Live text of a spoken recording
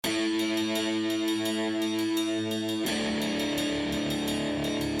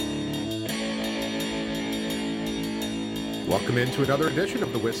Welcome into another edition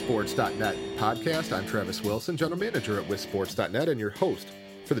of the WisSports.net podcast. I'm Travis Wilson, General Manager at WisSports.net and your host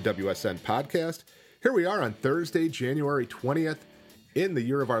for the WSN podcast. Here we are on Thursday, January 20th, in the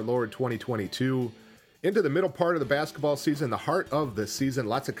year of our Lord 2022. Into the middle part of the basketball season, the heart of the season,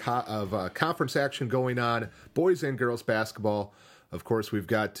 lots of conference action going on, boys and girls basketball. Of course, we've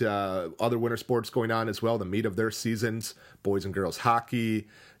got other winter sports going on as well, the meat of their seasons, boys and girls hockey.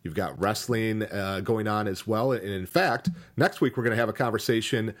 You've got wrestling going on as well. And in fact, next week we're going to have a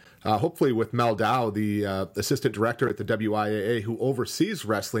conversation, hopefully with Mel Dow, the assistant director at the WIAA who oversees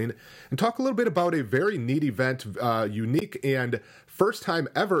wrestling, and talk a little bit about a very neat event, unique and first time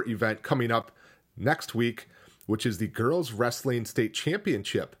ever event coming up next week, which is the Girls Wrestling State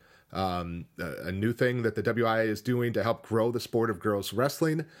Championship. A new thing that the WIA is doing to help grow the sport of girls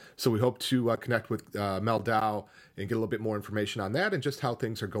wrestling. So we hope to connect with Mel Dow and get a little bit more information on that and just how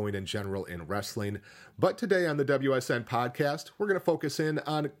things are going in general in wrestling. But today on the WSN podcast, we're going to focus in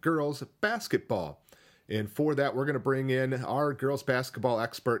on girls basketball. And for that, we're going to bring in our girls basketball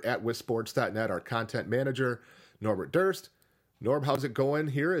expert at WisSports.net, our content manager, Norbert Durst. Norb, how's it going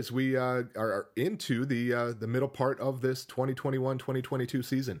here as we are into the middle part of this 2021-2022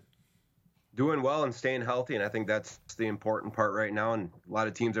 season? Doing well and staying healthy, and I think that's the important part right now. And a lot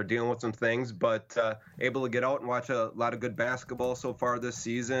of teams are dealing with some things, but able to get out and watch a lot of good basketball so far this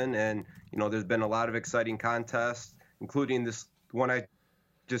season. And, you know, there's been a lot of exciting contests, including this one I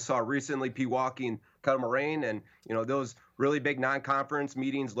just saw recently, Pewaukee and Kettle Moraine. And, you know, those really big non-conference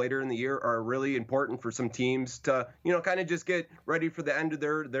meetings later in the year are really important for some teams to, you know, kind of just get ready for the end of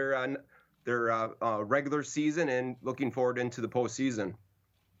their regular season and looking forward into the postseason.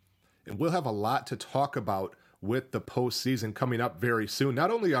 And we'll have a lot to talk about with the postseason coming up very soon.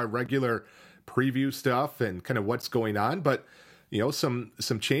 Not only our regular preview stuff and kind of what's going on, but, you know, some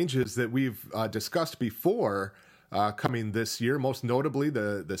changes that we've discussed before coming this year. Most notably,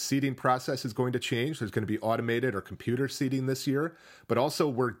 the seeding process is going to change. There's going to be automated or computer seeding this year. But also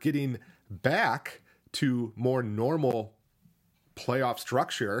we're getting back to more normal playoff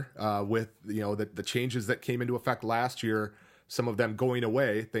structure with, you know, the changes that came into effect last year. Some of them going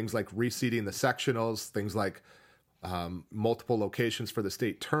away, things like reseeding the sectionals, things like multiple locations for the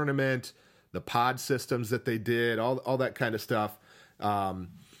state tournament, the pod systems that they did, all that kind of stuff.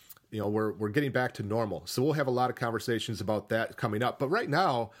 You know, we're getting back to normal. So we'll have a lot of conversations about that coming up. But right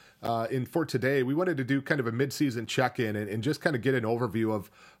now, for today, we wanted to do kind of a mid-season check-in and just kind of get an overview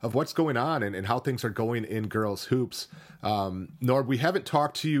of what's going on and how things are going in girls hoops. Norb, we haven't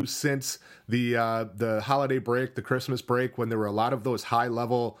talked to you since the holiday break, the Christmas break, when there were a lot of those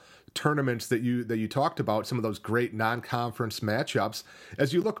high-level tournaments that you talked about, some of those great non-conference matchups.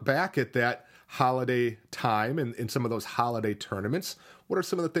 As you look back at that holiday time and in some of those holiday tournaments, what are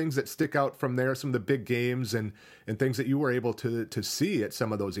some of the things that stick out from there, some of the big games and things that you were able to see at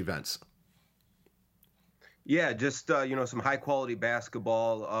some of those events? Yeah, just, you know, some high quality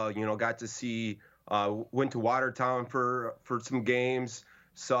basketball, you know, got to see, went to Watertown for some games,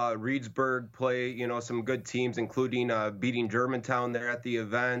 saw Reedsburg play, you know, some good teams, including beating Germantown there at the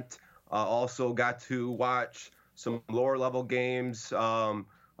event. Also got to watch some lower level games,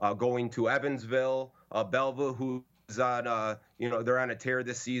 going to Evansville, Belleville, who's on, you know, they're on a tear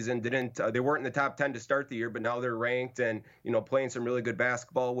this season. They weren't in the top 10 to start the year, but now they're ranked and, you know, playing some really good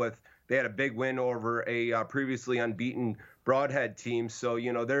basketball they had a big win over a previously unbeaten Broadhead team. So,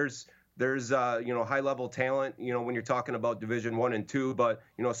 you know, there's you know, high level talent, you know, when you're talking about Division 1 and 2, but,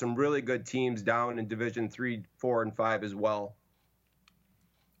 you know, some really good teams down in Division 3, 4, and 5 as well.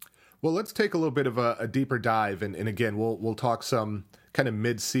 Well, let's take a little bit of a deeper dive, and again, we'll talk some kind of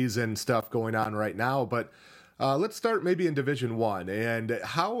mid-season stuff going on right now, but let's start maybe in Division 1. And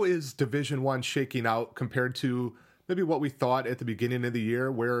how is Division 1 shaking out compared to maybe what we thought at the beginning of the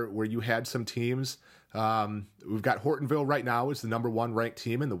year, where you had some teams? We've got Hortonville right now is the number 1 ranked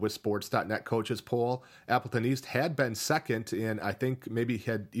team in the WisSports.net coaches poll. Appleton East had been second, and I think maybe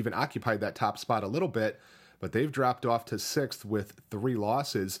had even occupied that top spot a little bit, but they've dropped off to 6th with 3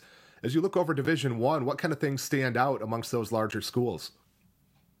 losses. As you look over Division 1, what kind of things stand out amongst those larger schools?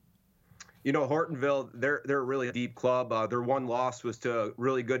 You know, Hortonville, they're a really deep club. Their one loss was to a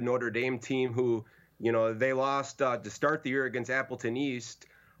really good Notre Dame team who, you know, they lost to start the year against Appleton East,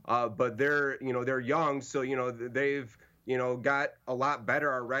 but they're young, so, you know, they've, you know, got a lot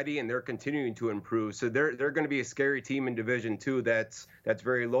better already, and they're continuing to improve. So they're going to be a scary team in Division 2 that's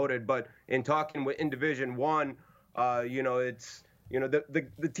very loaded. But in in Division 1, you know, it's, you know,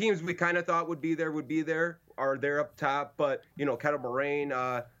 the teams we kind of thought would be there are there up top, but, you know, Kettle Moraine,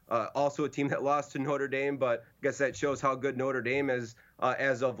 also a team that lost to Notre Dame, but I guess that shows how good Notre Dame is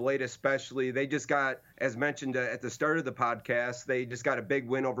as of late, especially. They just got, as mentioned at the start of the podcast, they just got a big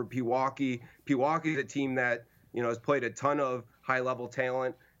win over Pewaukee. Pewaukee's a team that, has played a ton of high-level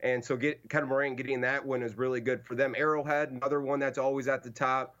talent, and so Kettle Moraine getting that win is really good for them. Arrowhead, another one that's always at the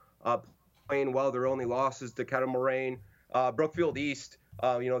top, playing well. Their only losses to Kettle Moraine. Brookfield East,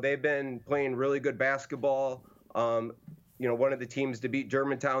 they've been playing really good basketball. One of the teams to beat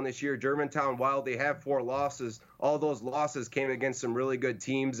Germantown this year. Germantown, while they have 4 losses, all those losses came against some really good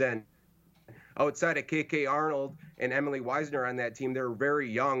teams. And outside of KK Arnold and Emily Weisner on that team, they're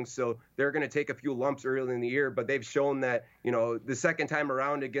very young, so they're going to take a few lumps early in the year. But they've shown that, the second time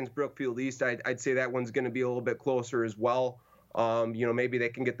around against Brookfield East, I'd say that one's going to be a little bit closer as well. Maybe they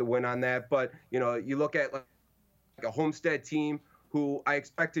can get the win on that. But, you look at like a Homestead team who I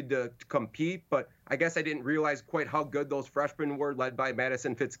expected to compete, but I guess I didn't realize quite how good those freshmen were, led by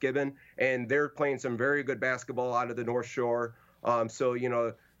Madison Fitzgibbon, and they're playing some very good basketball out of the North Shore. Top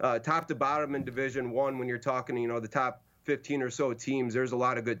to bottom in Division I, when you're talking, the top 15 or so teams, there's a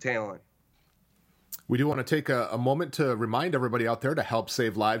lot of good talent. We do want to take a moment to remind everybody out there to help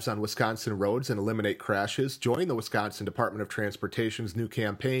save lives on Wisconsin roads and eliminate crashes. Join the Wisconsin Department of Transportation's new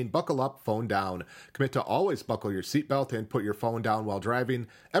campaign, Buckle Up, Phone Down. Commit to always buckle your seatbelt and put your phone down while driving,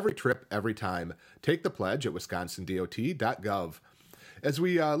 every trip, every time. Take the pledge at wisconsindot.gov. As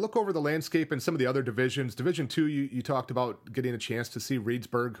we look over the landscape and some of the other divisions, Division II, you talked about getting a chance to see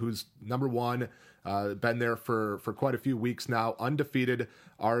Reedsburg, who's number 1, been there for quite a few weeks now. Undefeated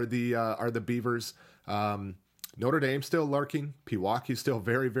are the Beavers. Notre Dame still lurking. Pewaukee still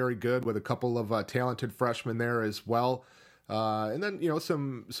very, very good with a couple of talented freshmen there as well. And then,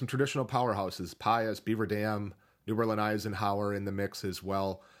 some traditional powerhouses, Pius, Beaver Dam, New Berlin Eisenhower in the mix as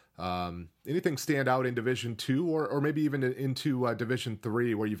well. Anything stand out in Division II or maybe even into Division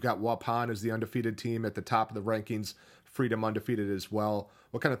III, where you've got Waupun as the undefeated team at the top of the rankings, Freedom undefeated as well?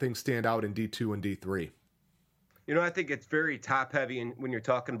 What kind of things stand out in D2 and D3? I think it's very top-heavy when you're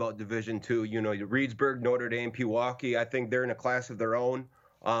talking about Division II. Reedsburg, Notre Dame, Pewaukee, I think they're in a class of their own.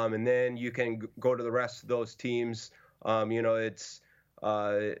 And then you can go to the rest of those teams. It's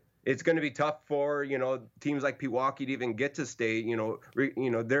going to be tough for, teams like Pewaukee to even get to state.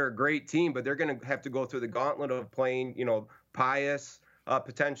 They're a great team, but they're going to have to go through the gauntlet of playing, Pius,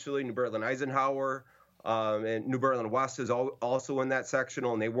 potentially, New Berlin Eisenhower. And New Berlin West is also in that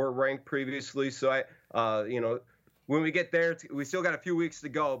sectional, and they were ranked previously. So when we get there, we still got a few weeks to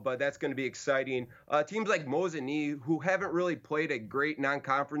go, but that's going to be exciting. Teams like Mosinee, who haven't really played a great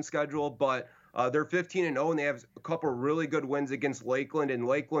non-conference schedule, but they're 15-0, and they have a couple of really good wins against Lakeland, and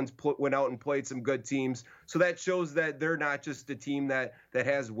Lakeland's went out and played some good teams. So that shows that they're not just a team that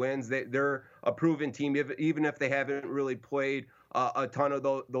has wins. They're a proven team, even if they haven't really played a ton of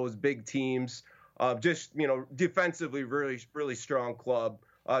those big teams. Defensively, really, really strong club.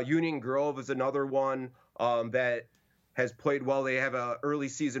 Union Grove is another one that has played well. They have an early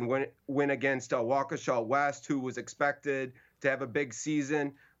season win against Waukesha West, who was expected to have a big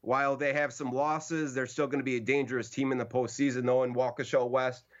season. While they have some losses, they're still going to be a dangerous team in the postseason, though, in Waukesha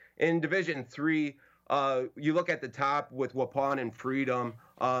West. In Division III, you look at the top with Waupun and Freedom.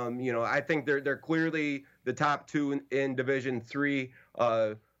 I think they're clearly the top 2 in Division III.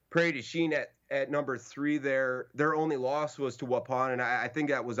 Prairie du Chien at number 3 there, their only loss was to Waupun, and I think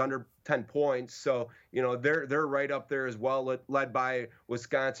that was under 10 points. So, they're right up there as well, led by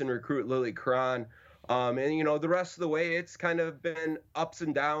Wisconsin recruit Lily Cron. The rest of the way, it's kind of been ups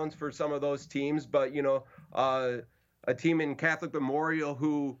and downs for some of those teams. But, a team in Catholic Memorial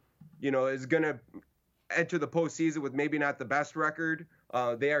who, is going to enter the postseason with maybe not the best record.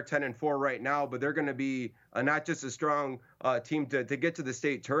 They are 10-4 right now, but they're going to be not just a strong team to get to the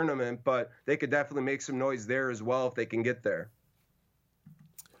state tournament, but they could definitely make some noise there as well if they can get there.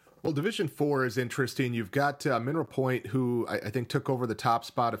 Well, Division IV is interesting. You've got Mineral Point, who I think took over the top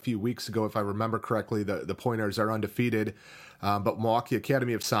spot a few weeks ago, if I remember correctly. The Pointers are undefeated, but Milwaukee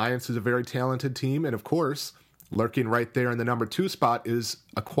Academy of Science is a very talented team, and of course, lurking right there in the number 2 spot is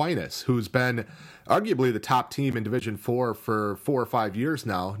Aquinas, who's been arguably the top team in Division IV for 4 or 5 years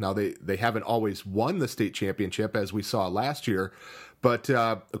now. Now, they haven't always won the state championship, as we saw last year, but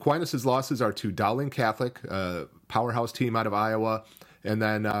Aquinas' losses are to Dowling Catholic, a powerhouse team out of Iowa, and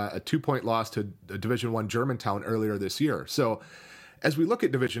then a 2-point loss to Division I Germantown earlier this year. So as we look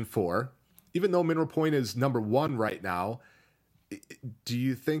at Division IV, even though Mineral Point is number 1 right now, do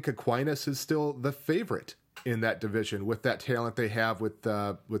you think Aquinas is still the favorite in that division with that talent they have with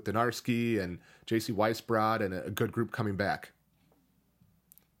Donarski and J.C. Weisbrod and a good group coming back?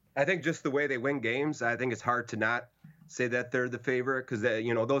 I think just the way they win games, I think it's hard to not say that they're the favorite because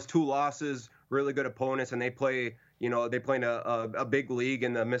those 2 losses, really good opponents, and they play in a big league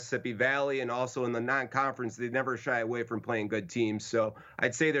in the Mississippi Valley and also in the non-conference. They never shy away from playing good teams. So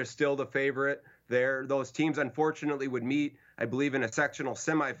I'd say they're still the favorite there. Those teams, unfortunately, would meet, I believe, in a sectional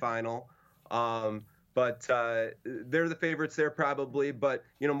semifinal. But they're the favorites there probably. But,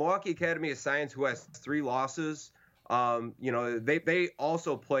 Milwaukee Academy of Science, who has 3 losses, they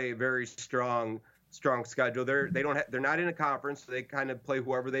also play a very strong schedule. They're not in a conference, so they kind of play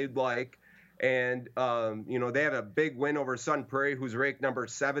whoever they'd like. And, they have a big win over Sun Prairie, who's ranked number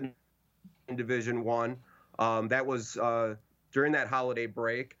 7 in Division I. That was during that holiday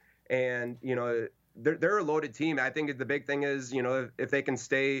break. And, they're a loaded team. I think the big thing is, if they can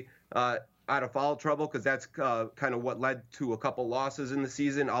stay out of foul trouble, because that's kind of what led to a couple losses in the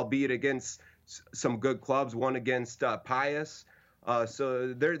season, albeit against some good clubs, one against Pius.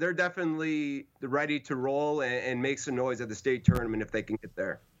 So they're definitely ready to roll and make some noise at the state tournament if they can get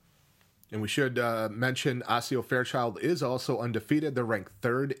there. And we should mention Osseo Fairchild is also undefeated. They're ranked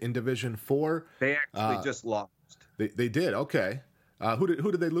 3rd in Division IV. They actually just lost. They did? Okay. Who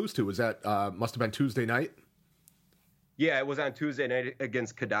did they lose to? Was that must have been Tuesday night? Yeah, it was on Tuesday night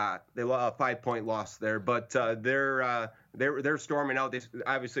against Cadott. They lost a 5-point loss there, but they're storming out. They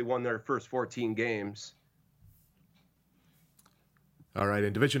obviously won their first 14 games. All right,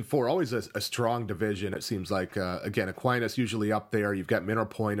 in Division IV, always a strong division, it seems like. Again, Aquinas usually up there. You've got Mineral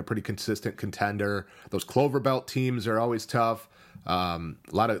Point, a pretty consistent contender. Those Clover Belt teams are always tough. A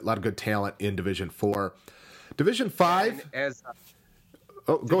lot of good talent in Division IV. Division V.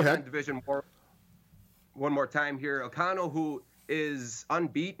 Go ahead. Division IV. One more time here. Ocano, who is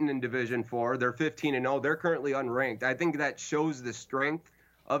unbeaten in Division IV, they're 15-0. They're currently unranked. I think that shows the strength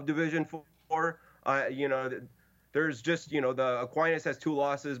of Division IV. There's just, the Aquinas has 2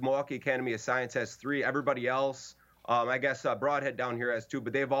 losses. Milwaukee Academy of Science has 3. Everybody else, I guess Broadhead down here has 2,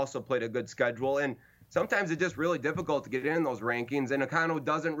 but they've also played a good schedule. And sometimes it's just really difficult to get in those rankings. And Ocano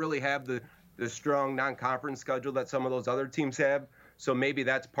doesn't really have the strong non-conference schedule that some of those other teams have. So maybe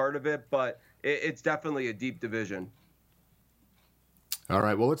that's part of it, but it's definitely a deep division. All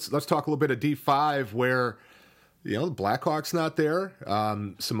right, well, let's talk a little bit of D5 where the Blackhawks not there.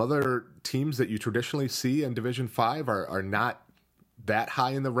 Some other teams that you traditionally see in Division V are not that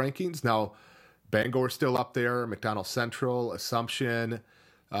high in the rankings. Now, Bangor's still up there, McDonald Central, Assumption.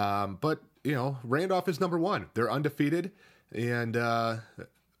 But, Randolph is number 1. They're undefeated. And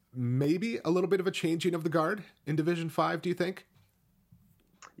maybe a little bit of a changing of the guard in Division V, do you think?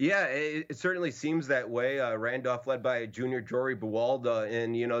 Yeah, it certainly seems that way. Randolph led by junior Jory Buwalda,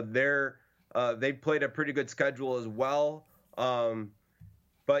 and, they played a pretty good schedule as well.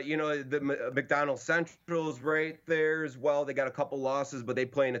 But, the McDonald Central's right there as well. They got a couple losses, but they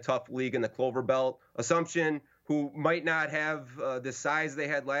play in a tough league in the Clover Belt. Assumption, who might not have the size they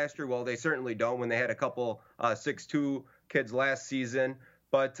had last year. Well, they certainly don't when they had a couple 6'2" kids last season.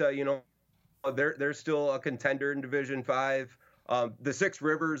 But, they're still a contender in Division V. The Six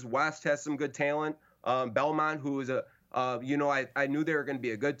Rivers West has some good talent. Belmont, who is I knew they were going to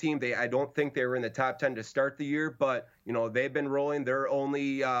be a good team. I don't think they were in the top 10 to start the year, but, they've been rolling. Their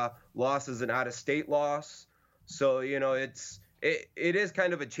only loss is an out-of-state loss. So, it is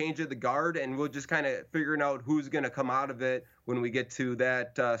kind of a change of the guard, and we'll just kind of figuring out who's going to come out of it when we get to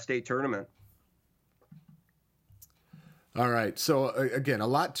that state tournament. All right. So again, a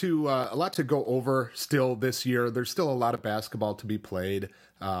lot to go over still this year. There's still a lot of basketball to be played.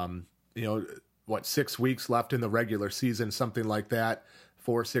 6 weeks left in the regular season, something like that,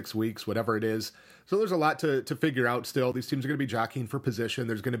 4-6 weeks, whatever it is. So there's a lot to figure out still. These teams are going to be jockeying for position.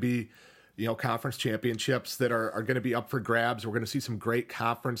 There's going to be, conference championships that are going to be up for grabs. We're going to see some great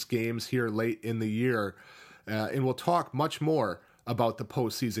conference games here late in the year. And we'll talk much more about the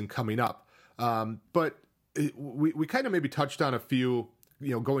postseason coming up. But we kind of maybe touched on a few,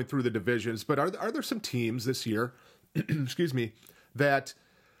 going through the divisions, but are there some teams this year, excuse me, that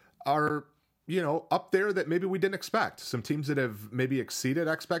are, up there that maybe we didn't expect? Some teams that have maybe exceeded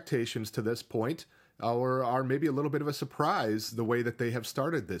expectations to this point, or are maybe a little bit of a surprise the way that they have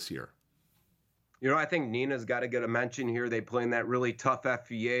started this year? I think Neenah's got to get a mention here. They play in that really tough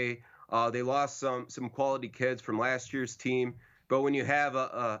FVA. They lost some quality kids from last year's team. But when you have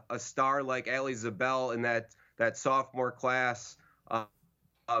a star like Ali Zabel in that sophomore class,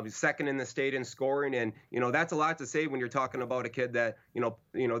 second in the state in scoring, and that's a lot to say when you're talking about a kid that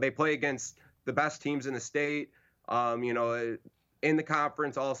they play against the best teams in the state, in the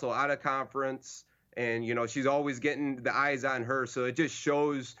conference, also out of conference. and she's always getting the eyes on her. So it just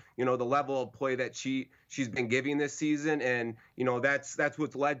shows the level of play that she's been giving this season, and that's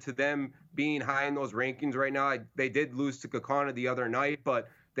what's led to them being high in those rankings right now. They did lose to Kaukauna the other night, but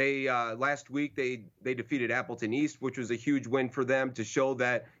they last week they defeated Appleton East, which was a huge win for them to show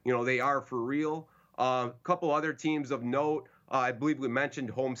that they are for real. A couple other teams of note, I believe we mentioned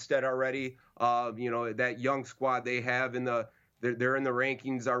Homestead already. That young squad they have they're in the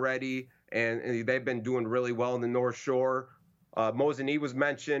rankings already, and they've been doing really well in the North Shore. Mosinee was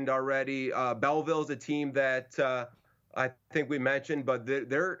mentioned already. Belleville's a team that I think we mentioned, but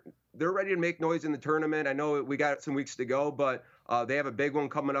they're ready to make noise in the tournament. I know we got some weeks to go, but they have a big one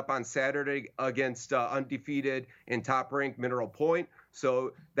coming up on Saturday against undefeated and top-ranked Mineral Point.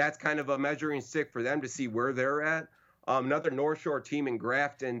 So that's kind of a measuring stick for them to see where they're at. Another North Shore team in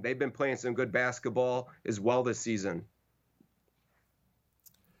Grafton, they've been playing some good basketball as well this season.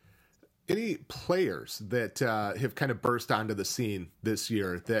 Any players that have kind of burst onto the scene this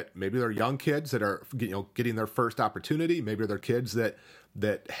year that maybe they're young kids that are getting their first opportunity, maybe they're kids that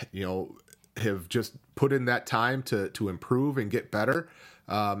have just put in that time to improve and get better.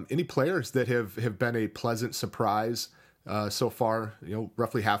 Any players that have been a pleasant surprise so far,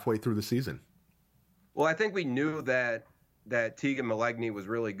 roughly halfway through the season? Well, I think we knew that Tegan Milagney was a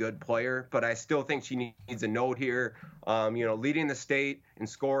really good player, but I still think she needs a note here. Leading the state in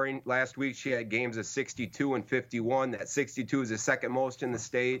scoring last week, she had games of 62 and 51. That 62 is the second most in the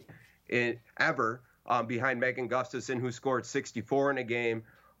state ever, behind Megan Gustafson, who scored 64 in a game.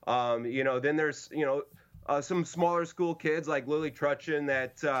 Then there's some smaller school kids like Lily Trutchen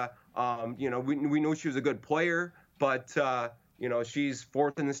that we knew she was a good player, but she's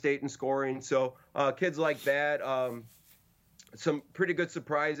fourth in the state in scoring. So kids like that. Some pretty good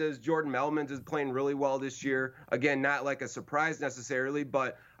surprises. Jordan Melmans is playing really well this year. Again, not like a surprise necessarily,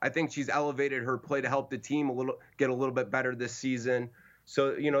 but I think she's elevated her play to help the team get a little bit better this season.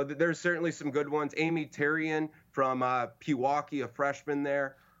 So, there's certainly some good ones. Amy Terrian from Pewaukee, a freshman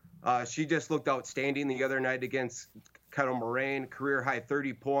there. She just looked outstanding the other night against Kettle Moraine, career high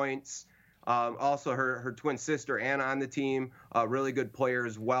 30 points. Also, her twin sister, Anna, on the team, really good player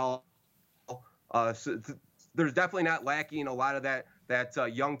as well. There's definitely not lacking a lot of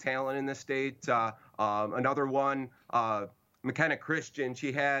that young talent in the state. Another one, McKenna Christian,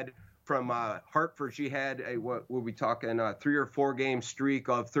 she had from Hartford, she had what were we talking, 3 or 4 game streak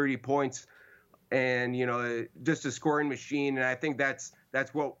of 30 points, and just a scoring machine. And I think that's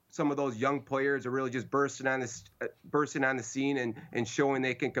what some of those young players are really just bursting on the scene and showing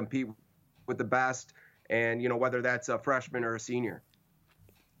they can compete with the best. And whether that's a freshman or a senior.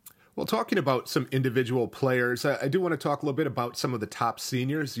 Well, talking about some individual players, I do want to talk a little bit about some of the top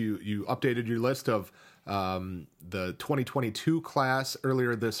seniors. You updated your list of the 2022 class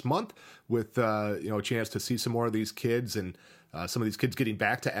earlier this month with a chance to see some more of these kids and some of these kids getting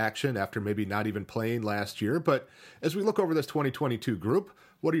back to action after maybe not even playing last year. But as we look over this 2022 group,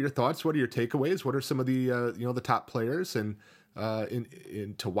 what are your thoughts? What are your takeaways? What are some of the the top players and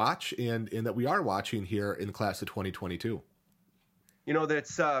to watch and that we are watching here in the class of 2022?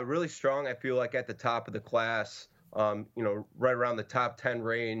 That's really strong, I feel like, at the top of the class, right around the top 10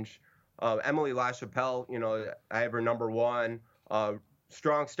 range. Emily LaChapelle, I have her number 1.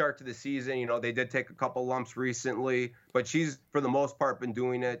 Strong start to the season. They did take a couple lumps recently, but she's, for the most part, been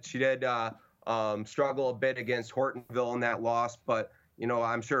doing it. She did struggle a bit against Hortonville in that loss, but,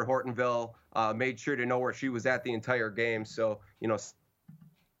 I'm sure Hortonville made sure to know where she was at the entire game. So,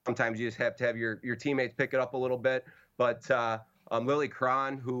 sometimes you just have to have your teammates pick it up a little bit. But Lily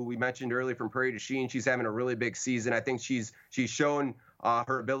Cron, who we mentioned earlier from Prairie du Chien, she's having a really big season. I think she's shown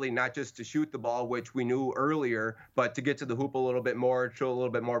her ability not just to shoot the ball, which we knew earlier, but to get to the hoop a little bit more, show a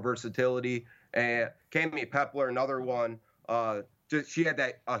little bit more versatility. And Cami Pepler, another one, she had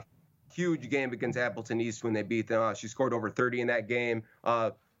that huge game against Appleton East when they beat them. She scored over 30 in that game.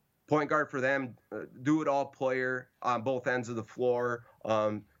 Point guard for them, do-it-all player on both ends of the floor.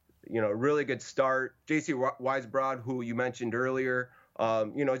 Really good start. JC Weisbrod, who you mentioned earlier,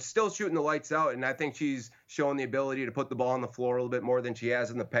 still shooting the lights out, and I think she's shown the ability to put the ball on the floor a little bit more than she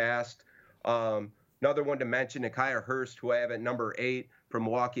has in the past. Another one to mention, Nakia Hurst, who I have at number 8 from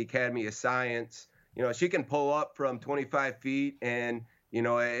Milwaukee Academy of Science. She can pull up from 25 feet, and,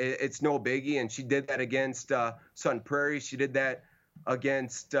 it's no biggie, and she did that against Sun Prairie. She did that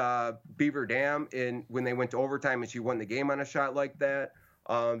against Beaver Dam when they went to overtime, and she won the game on a shot like that.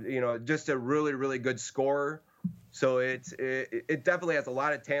 Just a really, really good scorer. So it definitely has a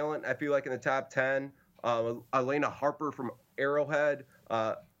lot of talent, I feel like, in the top 10. Elena Harper from Arrowhead,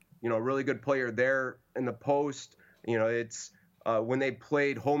 really good player there in the post. It's when they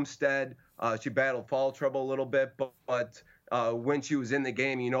played Homestead, she battled foul trouble a little bit, but when she was in the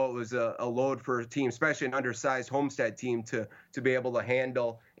game, it was a load for a team, especially an undersized Homestead team, to be able to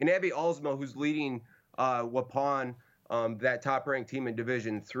handle. And Abby Alsma, who's leading Waupun, that top-ranked team in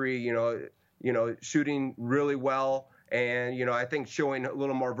Division III, shooting really well, and I think showing a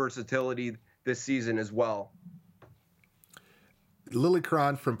little more versatility this season as well. Lily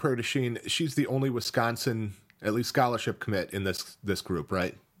Cron from Prairie du Chien, she's the only Wisconsin, at least scholarship commit in this group,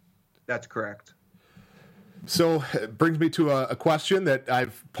 right? That's correct. So it brings me to a question that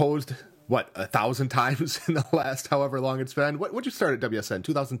I've posed, 1,000 times in the last however long it's been. What'd you start at WSN?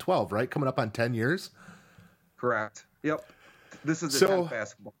 2012, right? Coming up on 10 years? Correct. Yep. This is the 10th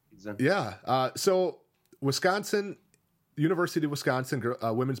basketball season. Yeah. So Wisconsin, University of Wisconsin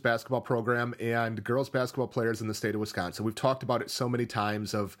women's basketball program and girls basketball players in the state of Wisconsin. We've talked about it so many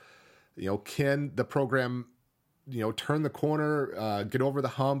times of, can the program, turn the corner, get over the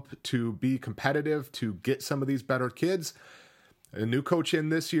hump to be competitive, to get some of these better kids. A new coach in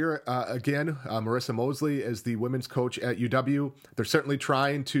this year, again, Marissa Mosley is the women's coach at UW. They're certainly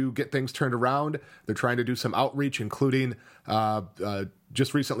trying to get things turned around. They're trying to do some outreach, including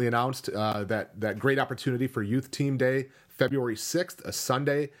just recently announced that great opportunity for Youth Team Day, February 6th, a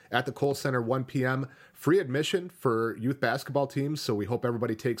Sunday at the Kohl Center, 1 p.m. Free admission for youth basketball teams, so we hope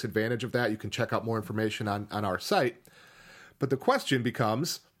everybody takes advantage of that. You can check out more information on our site. But the question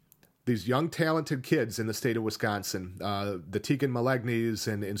becomes, these young, talented kids in the state of Wisconsin, the Tegan Malegnes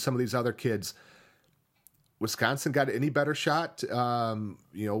and some of these other kids, Wisconsin got any better shot?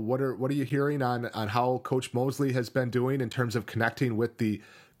 What are you hearing on how Coach Mosley has been doing in terms of connecting with the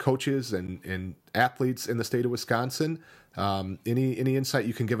coaches and athletes in the state of Wisconsin? Any insight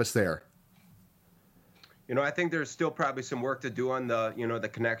you can give us there? I think there's still probably some work to do on the, the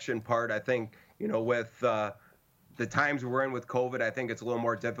connection part. I think, with the times we're in with COVID, I think it's a little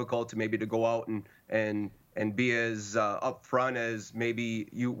more difficult to maybe to go out and be as upfront as maybe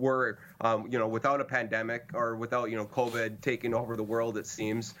you were, without a pandemic or without, COVID taking over the world, it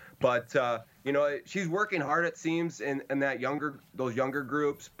seems. But, she's working hard, it seems, in those younger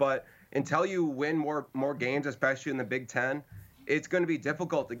groups. But until you win more games, especially in the Big Ten, it's going to be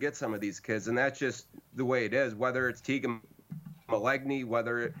difficult to get some of these kids. And that's just the way it is, whether it's Tegan Malegne,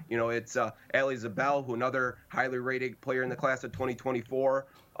 whether it's Ali Zabel, who another highly rated player in the class of 2024.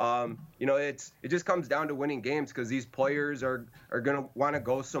 It just comes down to winning games, because these players are going to want to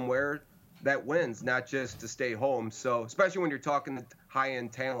go somewhere that wins, not just to stay home. So especially when you're talking high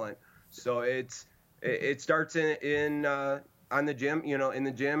end talent. So it starts in on the gym, in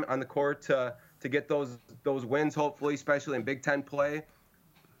the gym, on the court to get those wins, hopefully, especially in Big Ten play.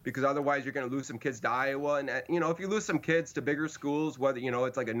 Because otherwise you're going to lose some kids to Iowa. And, if you lose some kids to bigger schools, whether,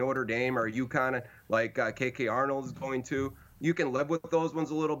 it's like a Notre Dame or a UConn, like KK Arnold is going to, you can live with those ones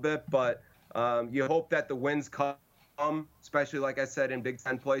a little bit. But you hope that the wins come, especially, like I said, in Big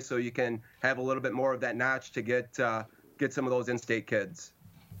Ten play, so you can have a little bit more of that notch to get some of those in-state kids.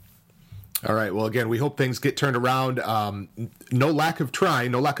 All right. Well, again, we hope things get turned around. No lack of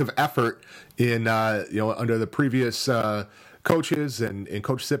trying, no lack of effort in, under the previous coaches and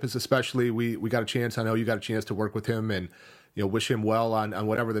Coach Sippis especially. We got a chance. I know you got a chance to work with him and, wish him well on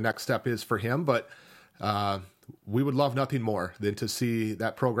whatever the next step is for him. But we would love nothing more than to see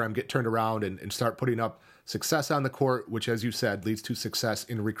that program get turned around and start putting up success on the court, which, as you said, leads to success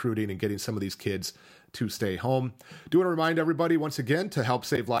in recruiting and getting some of these kids to stay home. Do want to remind everybody once again to help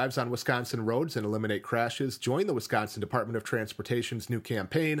save lives on Wisconsin roads and eliminate crashes. Join the Wisconsin Department of Transportation's new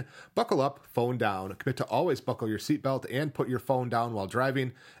campaign, Buckle Up, Phone Down. Commit to always buckle your seatbelt and put your phone down while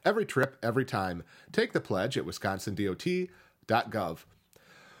driving. Every trip, every time. Take the pledge at wisconsindot.gov.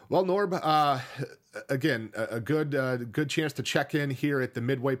 Well, Norb, again, a good chance to check in here at the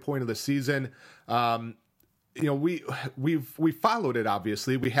midway point of the season. We followed it,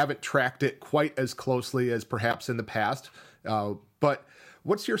 obviously. We haven't tracked it quite as closely as perhaps in the past. But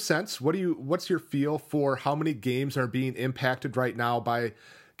what's your sense? What's your feel for how many games are being impacted right now by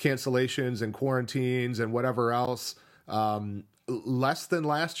cancellations and quarantines and whatever else? Less than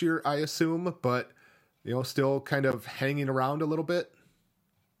last year, I assume, but still kind of hanging around a little bit.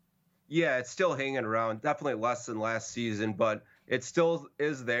 Yeah, it's still hanging around. Definitely less than last season, but it still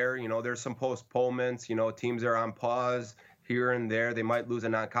is there. There's some postponements. Teams are on pause here and there. They might lose a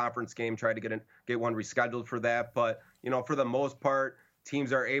non-conference game, try to get one rescheduled for that. But for the most part,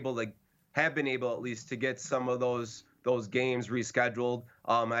 teams are have been able at least to get some of those games rescheduled.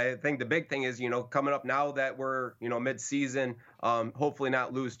 I think the big thing is coming up now that we're mid-season, hopefully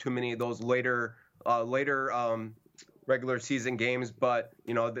not lose too many of those later regular season games. But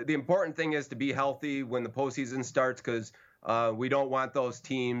the important thing is to be healthy when the postseason starts, because We don't want those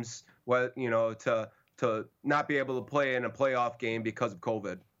teams, to not be able to play in a playoff game because of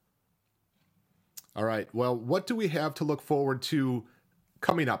COVID. All right. Well, what do we have to look forward to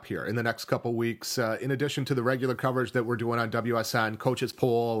coming up here in the next couple weeks, in addition to the regular coverage that we're doing on WSN, Coaches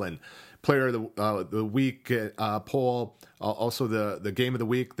Poll and Player of the Week poll, also the Game of the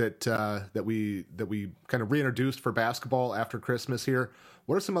Week that we kind of reintroduced for basketball after Christmas here?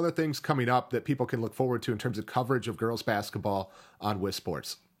 What are some other things coming up that people can look forward to in terms of coverage of girls basketball on WIS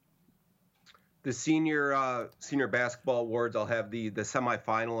Sports? The senior basketball awards, I'll have the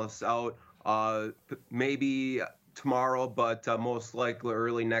semifinalists out maybe tomorrow, but most likely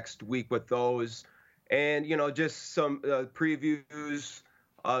early next week with those. And, just some previews,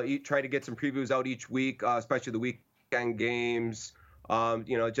 try to get some previews out each week, especially the weekend games,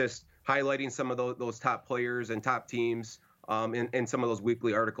 just highlighting some of those top players and top teams in some of those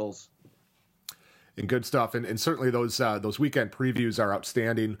weekly articles. And good stuff. And certainly those weekend previews are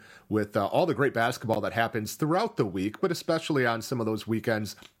outstanding with all the great basketball that happens throughout the week, but especially on some of those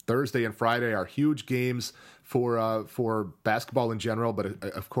weekends. Thursday and Friday are huge games for basketball in general, but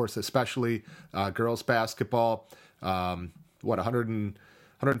of course, especially girls basketball.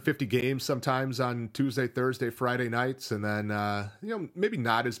 150 games sometimes on Tuesday, Thursday, Friday nights, and then maybe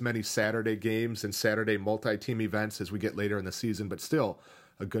not as many Saturday games and Saturday multi-team events as we get later in the season, but still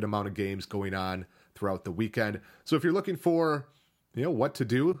a good amount of games going on throughout the weekend. So if you're looking for what to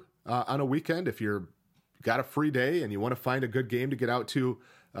do on a weekend, if you're got a free day and you want to find a good game to get out to,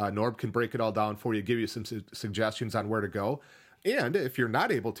 Norb can break it all down for you, give you some suggestions on where to go. And if you're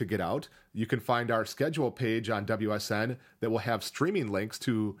not able to get out, you can find our schedule page on WSN that will have streaming links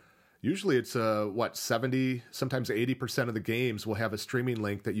to, usually it's 70, sometimes 80% of the games will have a streaming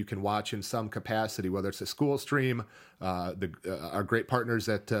link that you can watch in some capacity, whether it's a school stream, our great partners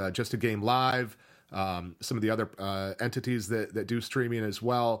at Just a Game Live, some of the other entities that do streaming as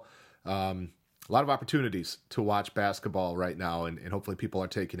well. A lot of opportunities to watch basketball right now, and hopefully people are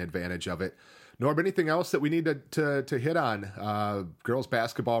taking advantage of it. Norb, anything else that we need to hit on, girls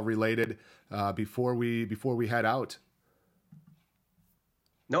basketball related, before we head out?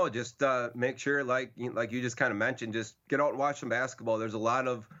 No, just make sure, like you just kind of mentioned, just get out and watch some basketball. There's a lot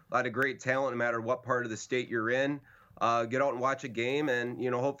of great talent, no matter what part of the state you're in. Get out and watch a game, and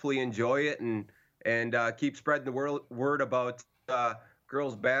hopefully enjoy it, and keep spreading the word about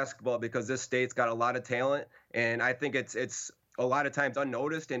girls basketball, because this state's got a lot of talent, and I think it's a lot of times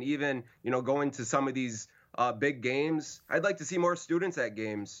unnoticed. And even going to some of these big games, I'd like to see more students at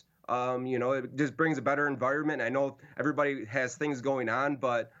games. It just brings a better environment. I know everybody has things going on,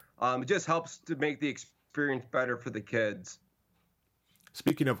 but it just helps to make the experience better for the kids.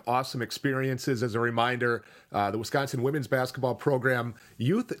 Speaking of awesome experiences, as a reminder, the Wisconsin women's basketball program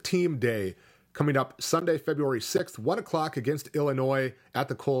Youth Team Day coming up Sunday, February 6th, 1 o'clock against Illinois at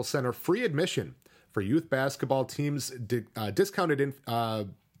the Kohl Center. Free admission for youth basketball teams, discounted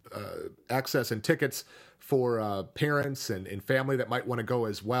access and tickets for parents and family that might want to go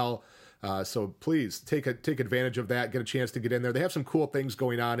as well. So please take advantage of that, get a chance to get in there. They have some cool things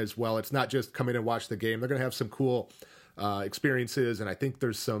going on as well. It's not just come in and watch the game. They're going to have some cool experiences, and I think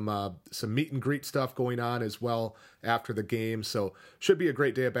there's some meet and greet stuff going on as well after the game. So should be a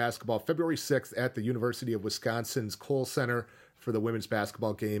great day of basketball. February 6th at the University of Wisconsin's Kohl Center for the women's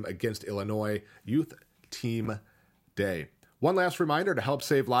basketball game against Illinois. Youth Team Day. One last reminder to help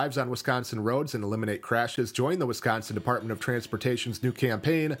save lives on Wisconsin roads and eliminate crashes. Join the Wisconsin Department of Transportation's new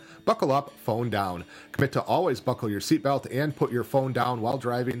campaign, Buckle Up, Phone Down. Commit to always buckle your seatbelt and put your phone down while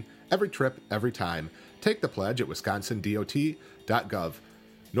driving, every trip, every time. Take the pledge at wisconsindot.gov.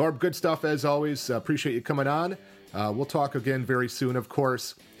 Norb, good stuff as always. Appreciate you coming on. We'll talk again very soon, of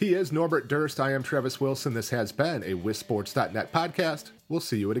course. He is Norbert Durst. I am Travis Wilson. This has been a WISsports.net podcast. We'll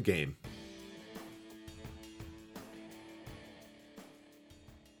see you at a game.